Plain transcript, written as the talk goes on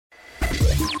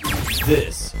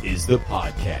This is the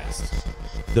podcast.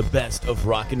 The best of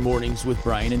Rockin' Mornings with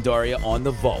Brian and Daria on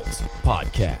the Vault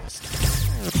podcast.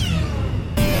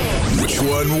 Which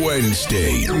one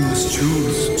Wednesday?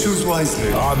 Choose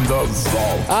wisely. On the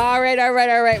Vault. All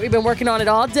right. We've been working on it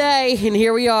all day, and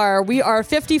here we are. We are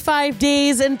 55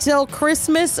 days until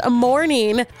Christmas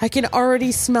morning. I can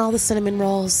already smell the cinnamon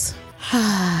rolls.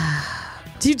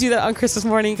 Do you do that on Christmas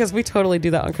morning? Because we totally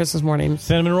do that on Christmas morning.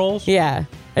 Cinnamon rolls? Yeah.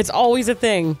 It's always a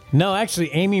thing. No, actually,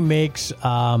 Amy makes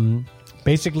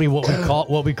basically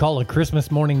what we call a Christmas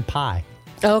morning pie.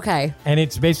 Okay. And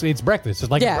it's breakfast.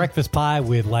 It's like a breakfast pie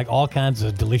with like all kinds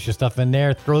of delicious stuff in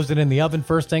there. Throws it in the oven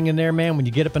first thing in there, man. When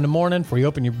you get up in the morning before you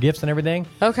open your gifts and everything.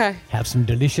 Okay. Have some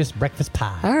delicious breakfast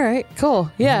pie. All right.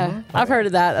 Cool. Yeah. I've heard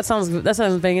of that. That sounds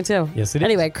banging too. Yes, it is.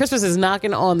 Anyway, Christmas is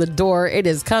knocking on the door. It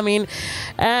is coming.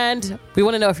 And we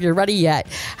want to know if you're ready yet.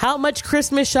 How much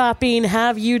Christmas shopping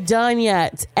have you done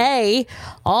yet? A,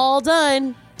 all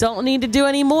done. Don't need to do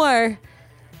any more.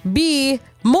 B,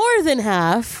 more than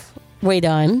halfway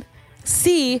done.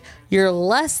 C, you're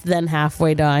less than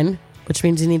halfway done, which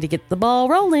means you need to get the ball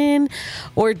rolling.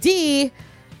 Or D,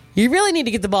 you really need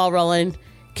to get the ball rolling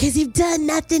because you've done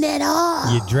nothing at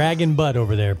all. You dragging butt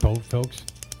over there, folks.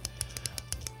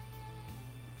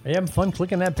 Are you having fun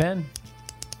clicking that pen?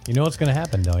 You know what's going to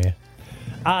happen, don't you?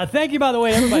 Thank you, by the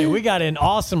way, everybody. We got an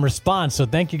awesome response, so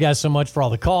thank you guys so much for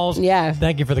all the calls. Yeah.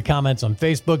 Thank you for the comments on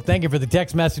Facebook. Thank you for the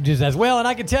text messages as well. And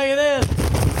I can tell you this.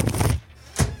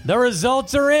 The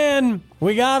results are in.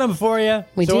 We got them for you.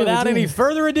 Without any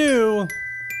further ado.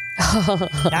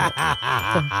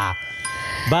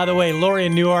 By the way, Lori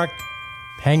in Newark,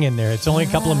 hang in there. It's only a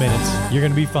couple of minutes. You're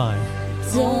going to be fine.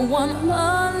 Don't want a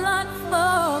lot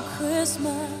for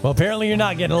Christmas. Well, apparently you're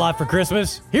not getting a lot for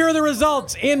Christmas. Here are the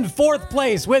results. In fourth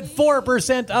place with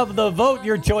 4% of the vote,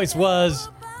 your choice was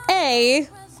A,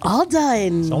 all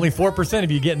done. only 4% of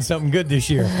you getting something good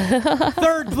this year.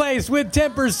 Third place with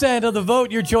 10% of the vote,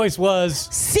 your choice was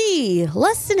C,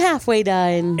 less than halfway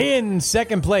done. in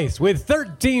second place with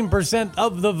 13%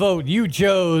 of the vote, you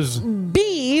chose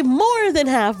B, more than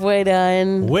halfway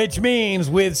done. which means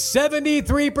with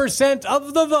 73%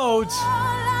 of the vote, All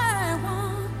I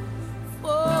want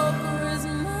for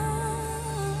Christmas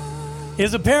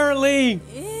is apparently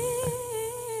is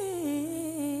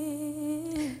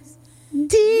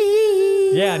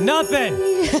D. nothing.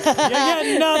 You're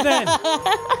getting nothing.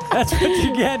 That's what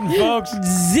you're getting, folks.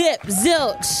 Zip,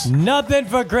 zilch. Nothing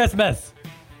for Christmas.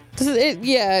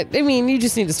 I mean, you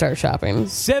just need to start shopping.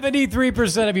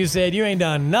 73% of you said you ain't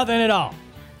done nothing at all.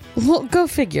 Well, go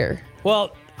figure.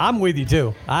 Well, I'm with you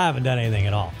too. I haven't done anything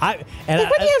at all. When do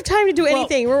you have time to do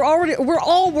anything? We're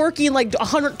all working like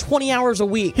 120 hours a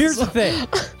week. Here's the thing,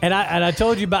 and I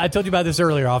told you about this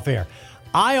earlier off air.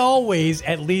 I always,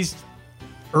 at least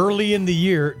early in the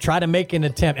year, try to make an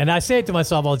attempt, and I say it to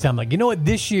myself all the time, like, you know what,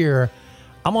 this year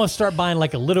I'm going to start buying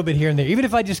like a little bit here and there. Even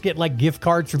if I just get like gift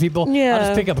cards for people, I'll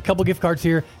just pick up a couple gift cards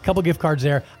here, a couple gift cards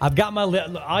there. I've got my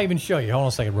I'll even show you. Hold on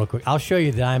a second real quick. I'll show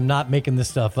you that I'm not making this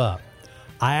stuff up.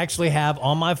 I actually have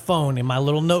on my phone in my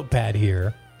little notepad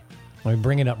here. Let me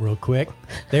bring it up real quick.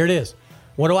 There it is.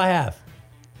 What do I have?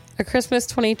 A Christmas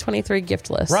 2023 gift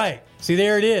list. Right. See,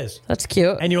 there it is. That's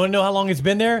cute. And you want to know how long it's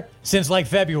been there? Since like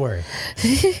February.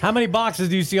 How many boxes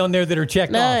do you see on there that are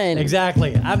checked None. off?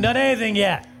 Exactly. I haven't done anything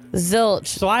yet. Zilch.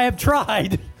 So I have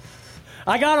tried.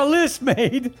 I got a list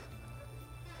made.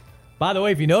 By the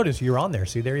way, if you notice, you're on there.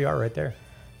 See, there you are right there.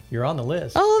 You're on the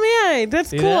list. Oh, man. That's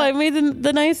See cool. that? I made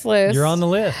the nice list. You're on the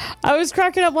list. I was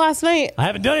cracking up last night. I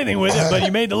haven't done anything with it, but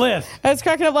you made the list. I was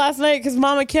cracking up last night because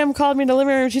Mama Kim called me in the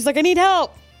living room. She's like, I need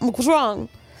help. I'm like, what's wrong?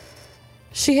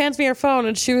 She hands me her phone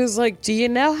and she was like, do you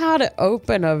know how to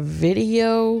open a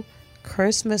video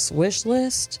Christmas wish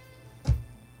list?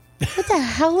 What the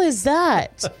hell is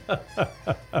that?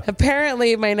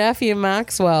 Apparently, my nephew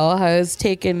Maxwell has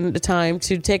taken the time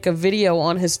to take a video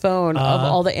on his phone of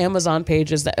all the Amazon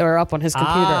pages that are up on his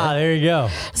computer. Ah, there you go.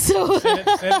 So Send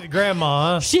it to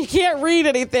Grandma, huh? she can't read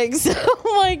anything. So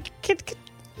I'm like,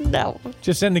 no.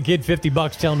 Just send the kid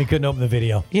 $50. Tell him he couldn't open the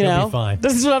video. You He'll know, be fine.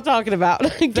 This is what I'm talking about.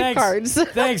 Gift cards.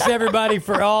 Thanks, everybody,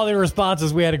 for all the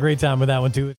responses. We had a great time with that one, too.